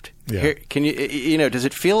arrived. Yeah. Here, can you, does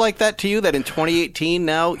it feel like that to you, that in 2018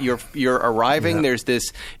 now you're arriving, Yeah. there's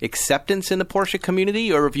this acceptance in the Porsche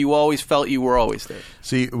community, or have you always felt you were always there?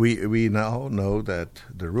 See, we now know that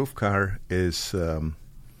the Ruf car is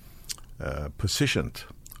positioned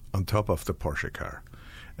on top of the Porsche car.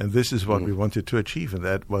 And this is what we wanted to achieve, and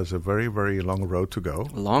that was a very, very long road to go.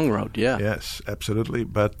 Long road, yeah. Yes, absolutely.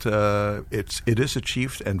 But it is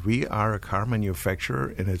achieved, and we are a car manufacturer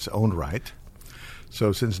in its own right.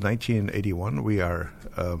 So since 1981, we are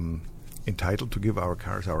entitled to give our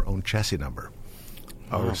cars our own chassis number,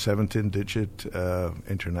 our 17-digit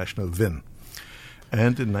international VIN.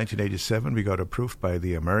 And in 1987, we got approved by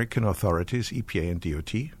the American authorities, EPA and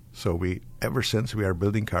DOT. So ever since, we are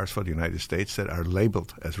building cars for the United States that are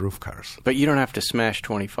labeled as Ruf cars. But you don't have to smash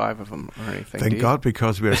 25 of them or anything. Thank do you? God,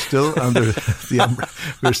 because we are still under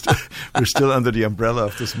we're still under the umbrella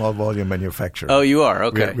of the small volume manufacturer. Oh, you are?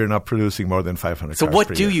 Okay. We're not producing more than 500 So cars what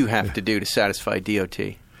per do year. you have to do to satisfy DOT?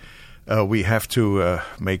 We have to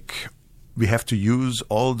we have to use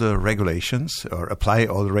all the regulations or apply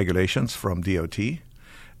all the regulations from DOT.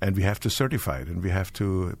 And we have to certify it, and we have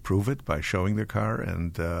to prove it by showing the car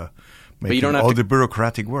and making don't have all to- the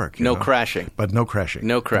bureaucratic work. No crashing. But no crashing.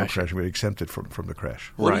 No crashing. We're exempted from the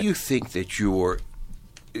crash. What Right. do you think that you're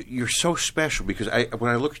so special? Because when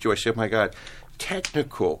I look at you, I say, oh my God,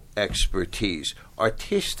 technical expertise,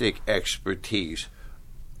 artistic expertise,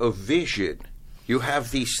 a vision. You have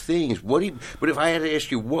these things. But if I had to ask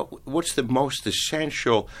you, what's the most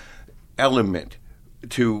essential element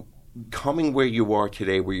to coming where you are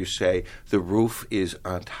today, where you say the Ruf is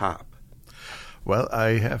on top? Well,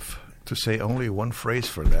 I have to say only one phrase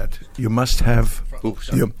for that. You must have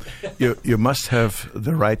you must have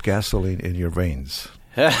the right gasoline in your veins.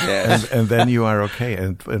 Yes. And then you are okay.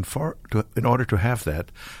 And in order to have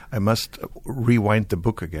that, I must rewind the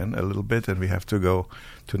book again a little bit, and we have to go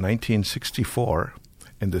to 1964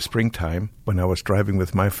 in the springtime when I was driving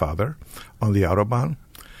with my father on the Autobahn,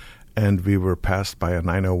 and we were passed by a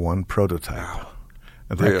 901 prototype. Wow.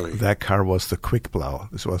 And Really? That car was the Quick Plow.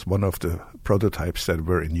 This was one of the prototypes that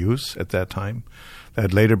were in use at that time.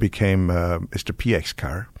 That later became Mr. PX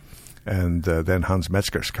car, and then Hans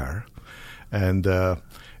Metzger's car. And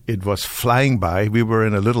it was flying by. We were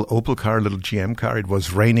in a little Opel car, a little GM car. It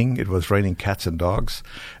was raining. It was raining cats and dogs.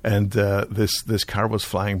 And this car was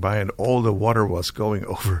flying by, and all the water was going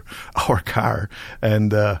over our car.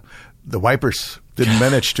 And the wipers didn't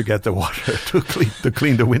manage to get the water to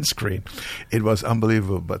clean the windscreen. It was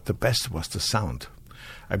unbelievable, but the best was the sound.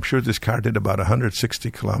 I'm sure this car did about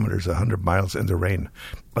 160 kilometers, 100 miles in the rain,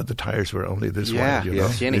 but the tires were only this wide, you know?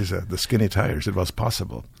 skinny. These are the skinny tires. It was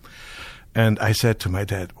possible. And I said to my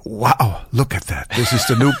dad, "Wow, look at that! This is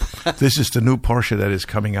the new, this is the new Porsche that is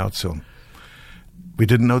coming out soon." We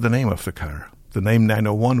didn't know the name of the car. The name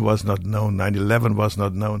 901 was not known. 911 was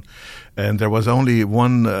not known, and there was only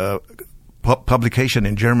one publication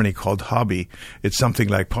in Germany called Hobby. It's something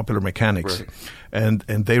like Popular Mechanics, Right.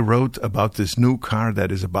 and they wrote about this new car that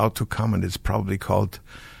is about to come, and it's probably called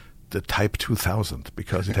the Type 2000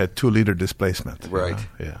 because it had 2-liter displacement. Right.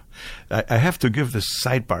 Yeah. I have to give this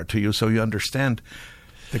sidebar to you so you understand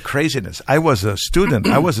the craziness. I was a student.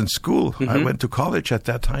 I was in school. I went to college at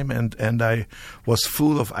that time, and I was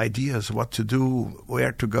full of ideas what to do,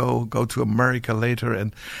 where to go to America later,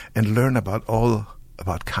 and learn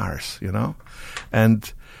about cars, you know.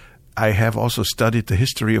 And I have also studied the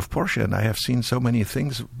history of Porsche, and I have seen so many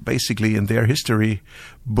things basically in their history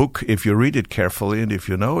book. If you read it carefully and if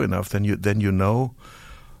you know enough, then you know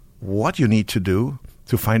what you need to do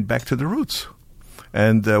to find back to the roots.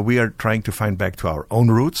 And we are trying to find back to our own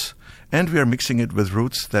roots, and we are mixing it with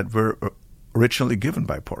roots that were originally given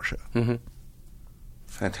by Porsche. Mm-hmm.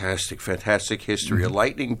 Fantastic history. A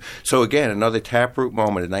lightning. So again, another taproot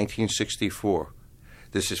moment in 1964.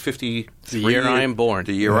 This is 53. The year I am born.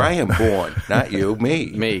 The year I am born, not you,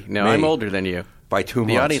 me. Me. No, me. I'm older than you. By 2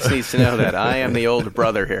 months. The audience needs to know that. I am the older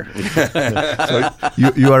brother here. So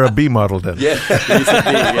you are a B model then? Yeah. He's a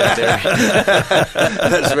B, yeah,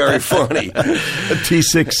 That's very funny. A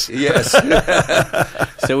T6. Yes.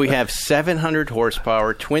 So we have 700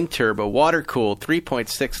 horsepower, twin-turbo, water-cooled,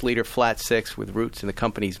 3.6-liter flat-six with roots in the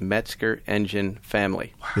company's Metzger engine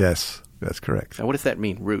family. Yes, that's correct. Now, what does that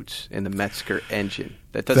mean, roots in the Metzger engine?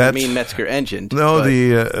 That doesn't mean Metzger engine. No, but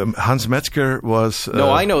the Hans Metzger was...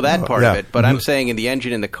 no, I know that part yeah. of it, but I'm saying in the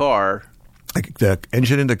engine in the car... The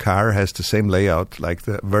engine in the car has the same layout like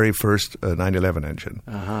the very first 911 engine,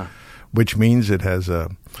 which means it has a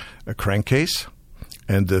crankcase,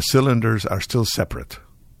 and the cylinders are still separate.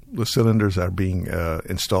 The cylinders are being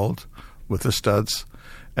installed with the studs,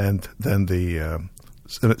 and then the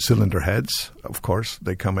cylinder heads, of course,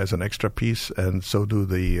 they come as an extra piece, and so do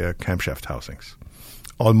the camshaft housings.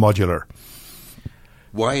 All modular.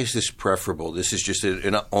 Why is this preferable? This is just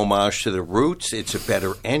an homage to the roots? It's a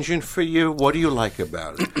better engine for you? What do you like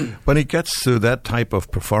about it? When it gets to that type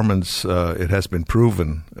of performance, it has been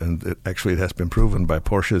proven, and it has been proven by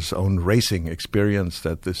Porsche's own racing experience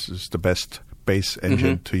that this is the best base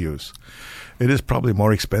engine to use. It is probably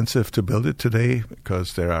more expensive to build it today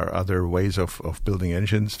because there are other ways of building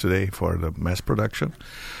engines today for the mass production.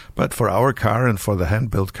 But for our car and for the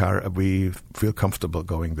hand-built car, we feel comfortable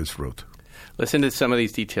going this route. Listen to some of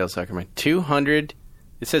these details, Zuckerman. 200,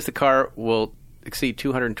 it says the car will exceed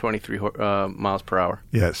 223 miles per hour.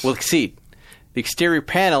 Yes. Will exceed. The exterior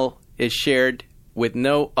panel is shared with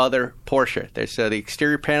no other Porsche. So the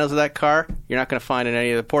exterior panels of that car, you're not going to find in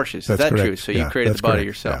any of the Porsches. That's is that correct. true? So you created the body correct.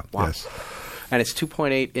 yourself. Yeah, wow. Yes. And it's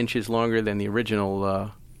 2.8 inches longer than the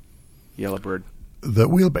original Yellow Bird. The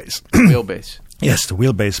wheelbase. Wheelbase. Yes, the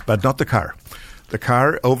wheelbase, but not the car. The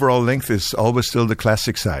car overall length is always still the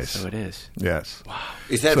classic size. So it is. Yes. Wow.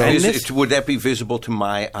 Is that would that be visible to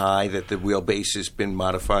my eye that the wheelbase has been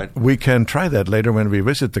modified? We can try that later when we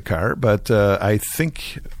visit the car, but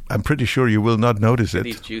I'm pretty sure you will not notice it.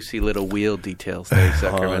 These juicy little wheel details there,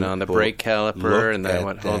 Zuckerman, on the brake caliper and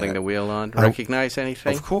then holding the wheel on. Recognize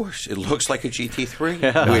anything? Of course. It looks like a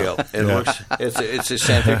GT3 wheel. It looks. It's a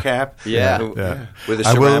center cap with a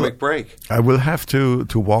ceramic brake. I will have to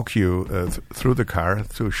walk you through the car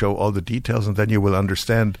to show all the details, and then you will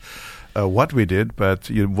understand what we did, but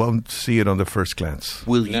you won't see it on the first glance.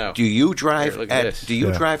 Do you drive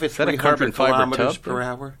drive at 300 kilometers tub? per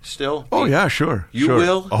hour still? Oh, yeah, sure. You sure.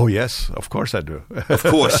 will? Oh, yes, of course I do. Of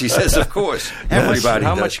course. He says, of course. Everybody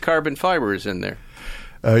How does. much carbon fiber is in there?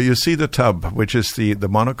 You see the tub, which is the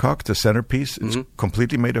monocoque, the centerpiece. It's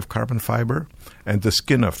completely made of carbon fiber, and the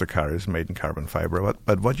skin of the car is made in carbon fiber.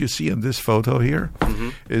 But what you see in this photo here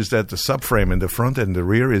is that the subframe in the front and the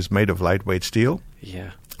rear is made of lightweight steel.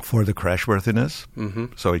 Yeah. For the crashworthiness,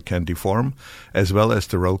 so it can deform, as well as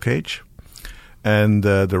the roll cage. And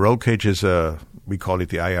the roll cage is we call it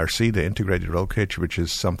the IRC, the integrated roll cage, which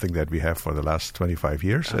is something that we have for the last 25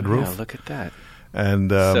 years at Ruf. Yeah, look at that. And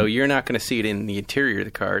so you're not going to see it in the interior of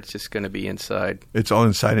the car; it's just going to be inside. It's all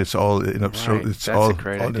inside. It's all inobtrusive. Right. It's all a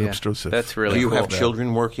great idea. inobtrusive. That's really Do you cool. have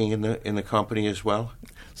children working in the company as well?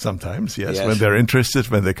 Sometimes, yes. When they're interested,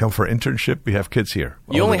 when they come for internship, we have kids here.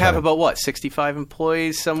 You only have about 65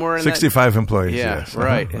 employees somewhere in 65 employees, yeah, yes.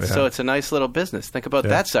 right. Yeah. So it's a nice little business. Think about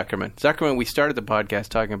that, Zuckerman. Zuckerman, we started the podcast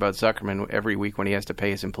talking about Zuckerman every week when he has to pay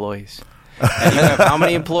his employees. And you have how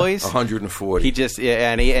many employees? 140. He just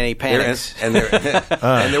and he panics. And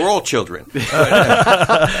they're all children.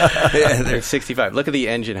 They're 65. Look at the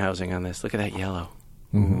engine housing on this. Look at that yellow.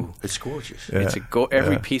 It's gorgeous. Yeah.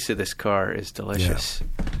 Every piece of this car is delicious.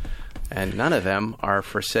 Yeah. And none of them are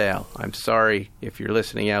for sale. I'm sorry if you're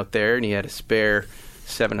listening out there and you had a spare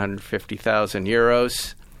 750,000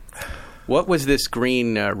 euros. What was this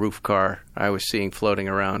green Ruf car I was seeing floating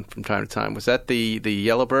around from time to time? Was that the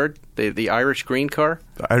Yellow Bird, the Irish green car?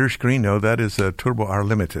 The Irish green, no, that is a Turbo R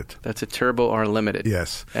Limited. That's a Turbo R Limited.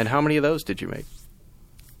 Yes. And how many of those did you make?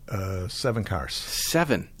 7 cars.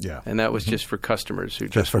 7? Yeah. And that was just for customers who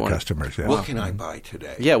just for wanted. customers, yeah. What can I buy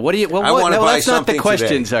today? Yeah, what do you... Well, I want to buy that's not the something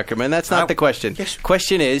question, today. Zuckerman. That's not the question. Yes.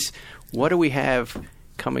 Question is, what do we have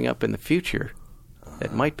coming up in the future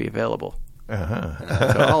that might be available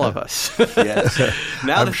to all of us? Yes.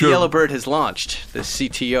 Now that the Yellow Bird has launched, the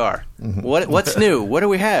CTR, what's new? What do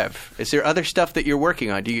we have? Is there other stuff that you're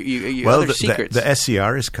working on? Do you other secrets? The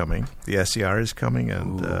SCR is coming. The SCR is coming,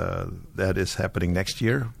 and that is happening next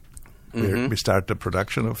year. We start the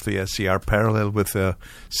production of the SCR parallel with the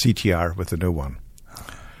CTR, with the new one.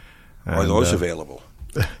 Are those available?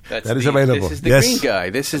 That is available. This is the green guy.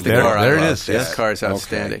 This is the car I love. There it is. This car is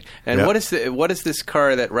outstanding. Okay. And what is this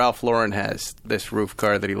car that Ralph Lauren has, this Ruf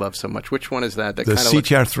car that he loves so much? Which one is that? The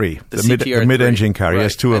CTR3, the mid-engine car. Right. He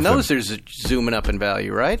has 2 of them. And those are zooming up in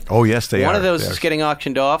value, right? Oh, yes, they are. One of those is getting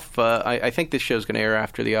auctioned off. I think this show's going to air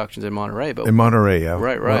after the auctions in Monterey. But in Monterey, yeah.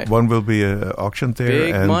 Right. One will be auctioned there.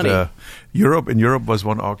 Big money. In Europe was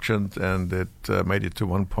one auctioned, and it made it to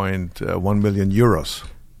 1.1 million euros.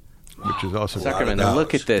 Which is also Zuckerman, now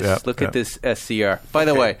look at this. Yeah, look at this SCR. By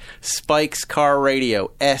the way, Spike's Car Radio,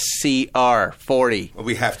 SCR 40. Well,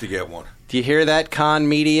 we have to get one. Do you hear that, Con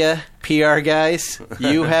Media PR guys?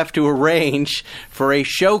 You have to arrange for a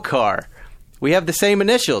show car. We have the same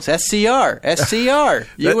initials, SCR.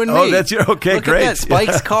 You and me. Oh, that's your okay. Look Great. At that.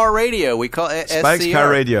 Spike's Car Radio. We call it Spike's SCR. Car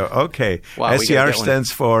Radio. Okay. Wow, SCR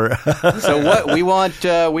stands for. So what we want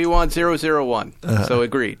 001. So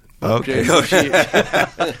agreed. Okay.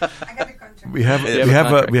 We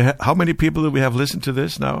have. How many people do we have listened to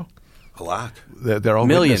this now? A lot. They're all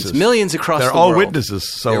millions across They're the all world. witnesses.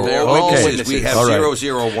 So They're all okay. witnesses. We have All right.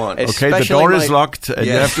 001. Okay, the door is locked, and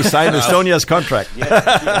you have to sign Estonia's contract. Yes,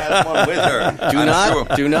 she has one with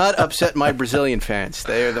her. Do not upset my Brazilian fans.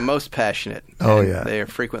 They are the most passionate. Oh, yeah. They are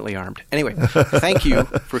frequently armed. Anyway, thank you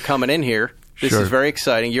for coming in here. This is very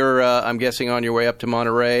exciting. You're, I'm guessing, on your way up to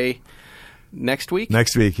Monterey next week?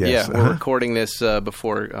 Next week, yes. Yeah, we're recording this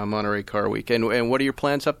before Monterey Car Week. And what are your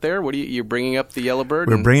plans up there? What are you're bringing up the Yellow Bird?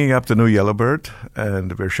 We're bringing up the new Yellow Bird,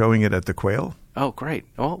 and we're showing it at the Quail. Oh, great.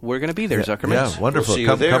 Oh, we're going to be there, Zuckerman. Yeah, wonderful. We'll see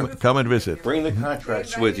you there. Come and visit. Bring the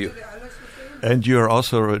contracts with you. And you're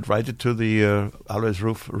also invited to the Alois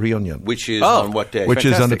Ruf reunion. Which is on what day? Which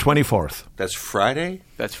is on the 24th. That's Friday?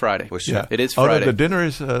 That's Friday. Yeah. It is Friday. Oh, no, the dinner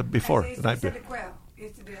is before, the night before.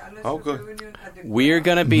 Oh, good. We're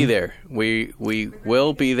going to be there. We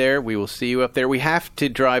will be there. We will see you up there. We have to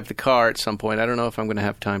drive the car at some point. I don't know if I'm going to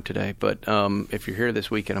have time today, but if you're here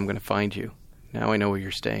this weekend, I'm going to find you. Now I know where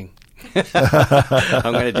you're staying.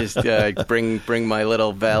 I'm going to just bring my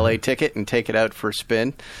little valet ticket and take it out for a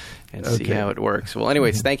spin and see how it works. Well,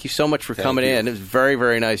 anyways, thank you so much for coming in. It was very,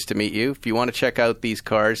 very nice to meet you. If you want to check out these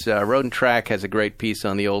cars, Road and Track has a great piece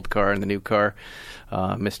on the old car and the new car.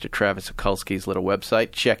 Mr. Travis Okulski's little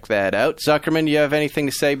website. Check that out. Zuckerman, do you have anything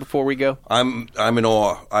to say before we go? I'm in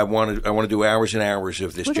awe. I want to do hours and hours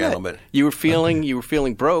of this gentleman. You were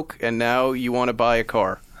feeling broke, and now you want to buy a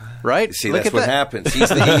car. Right? See, Look that's at what that. happens. He's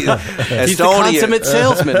the He's the consummate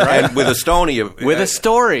salesman, right? And with Estonia. With a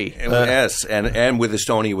story. Yes, and with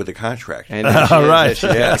Estonia with the contract. And all right.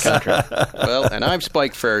 Yes. Well, and I'm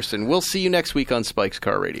Spike Ferris, and we'll see you next week on Spike's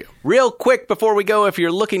Car Radio. Real quick before we go, if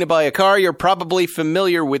you're looking to buy a car, you're probably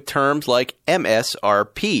familiar with terms like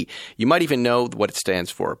MSRP. You might even know what it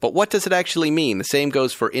stands for. But what does it actually mean? The same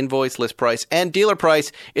goes for invoice, list price, and dealer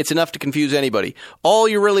price. It's enough to confuse anybody. All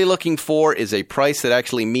you're really looking for is a price that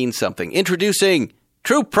actually means something. Introducing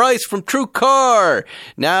True Price from True Car.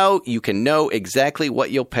 Now you can know exactly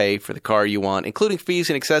what you'll pay for the car you want, including fees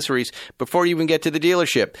and accessories, before you even get to the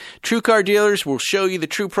dealership. True Car dealers will show you the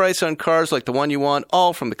true price on cars like the one you want,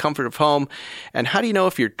 all from the comfort of home. And how do you know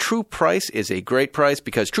if your true price is a great price?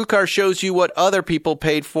 Because True Car shows you what other people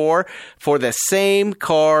paid for the same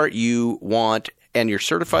car you want. And your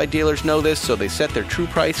certified dealers know this, so they set their true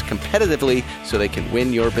price competitively so they can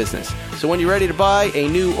win your business. So when you're ready to buy a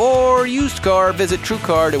new or used car, visit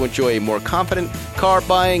TrueCar to enjoy a more confident car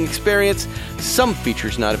buying experience. Some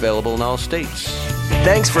features not available in all states.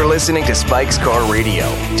 Thanks for listening to Spike's Car Radio.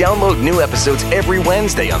 Download new episodes every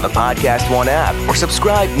Wednesday on the Podcast One app or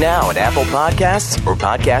subscribe now at Apple Podcasts or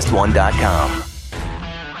PodcastOne.com.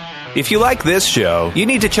 If you like this show, you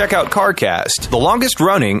need to check out CarCast, the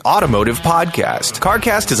longest-running automotive podcast.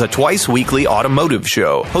 CarCast is a twice-weekly automotive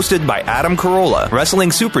show hosted by Adam Carolla,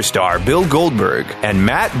 wrestling superstar Bill Goldberg, and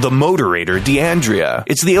Matt the Moderator D'Andrea.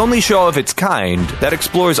 It's the only show of its kind that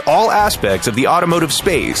explores all aspects of the automotive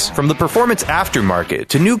space, from the performance aftermarket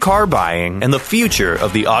to new car buying and the future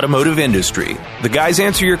of the automotive industry. The guys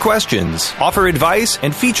answer your questions, offer advice,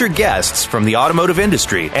 and feature guests from the automotive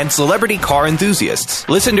industry and celebrity car enthusiasts.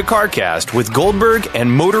 Listen to CarCast with Goldberg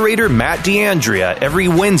and moderator Matt D'Andrea every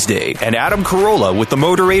Wednesday and Adam Carolla with the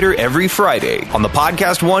moderator every Friday on the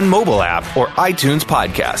Podcast One mobile app or iTunes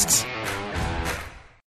Podcasts.